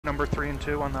number 3 and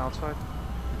 2 on the outside.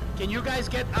 Can you guys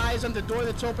get eyes on the door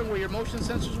that's open where your motion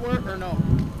sensors were, or no?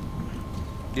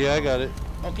 Yeah, I got it.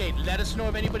 Okay, let us know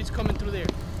if anybody's coming through there.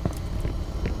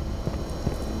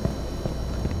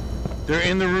 They're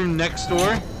in the room next door.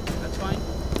 That's fine.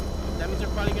 That means they're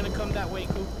probably gonna come that way,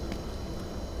 Coop.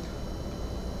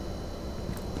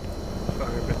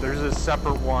 Okay, but there's a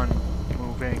separate one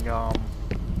moving, kind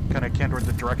of toward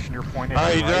the direction you're pointing.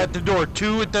 Alright, they're at the door.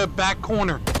 2 at the back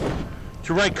corner.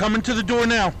 To right, coming to the door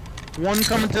now. 1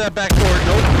 coming to that back door.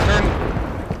 Nope,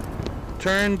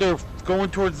 turn. They're going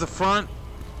towards the front.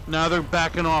 Now they're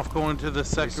backing off, going to the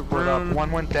second room. Up.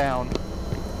 1 went down.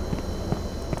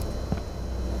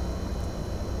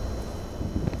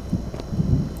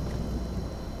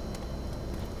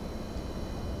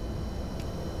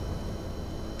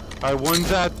 Alright,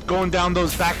 1's going down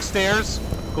those back stairs.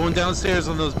 Going downstairs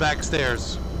on those back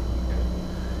stairs.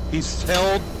 He's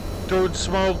held towards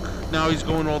smoke. Now he's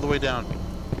going all the way down.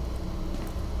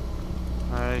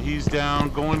 Alright, he's down,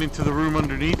 going into the room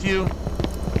underneath you.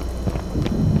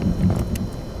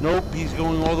 Nope, he's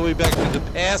going all the way back to the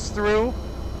pass-through.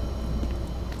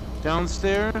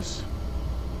 Downstairs.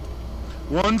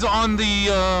 One's on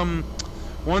the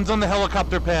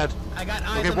helicopter pad. I got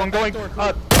eyes on one the going back door,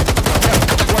 up.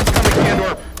 One's coming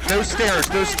Candor. Those stairs.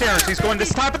 He's going to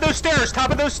top of those stairs.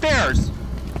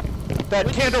 That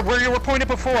Candor, where you were pointed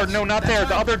before. No, not there.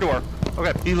 The other door.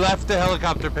 Okay. He left the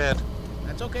helicopter pad.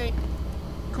 That's okay.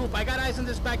 Coop, I got eyes on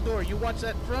this back door. You watch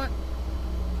that front.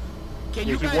 Can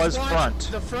you guys watch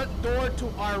the front door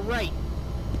to our right?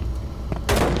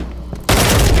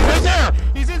 He's there!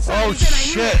 He's inside. Oh,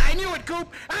 shit. I knew it, Coop.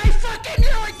 I fucking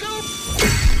knew it,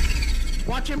 Coop.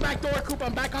 Watch him back door, Coop.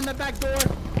 I'm back on the back door.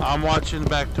 I'm watching the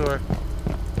back door.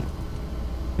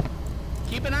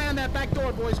 Keep an eye on that back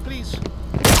door, boys, please.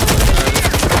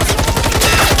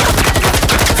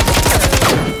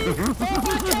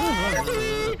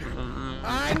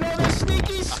 I know the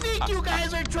sneaky sneak you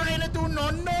guys are trying to do.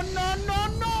 No.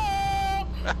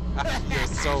 You're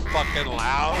so fucking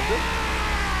loud.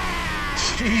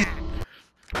 Jeez.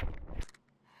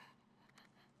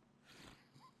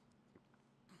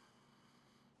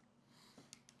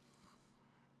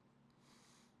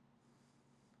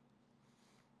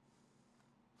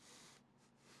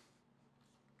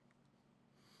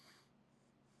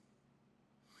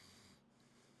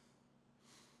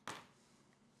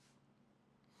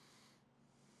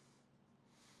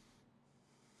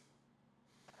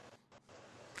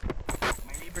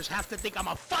 Have to think I'm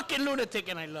a fucking lunatic,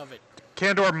 and I love it.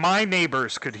 Candor, my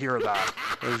neighbors could hear that.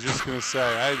 I was just gonna say,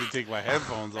 I had to take my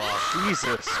headphones off.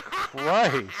 Jesus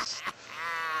Christ.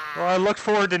 Well, I look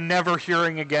forward to never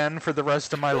hearing again for the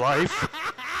rest of my life.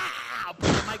 I'll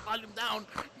put the mic volume down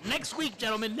next week,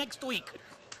 gentlemen. Next week.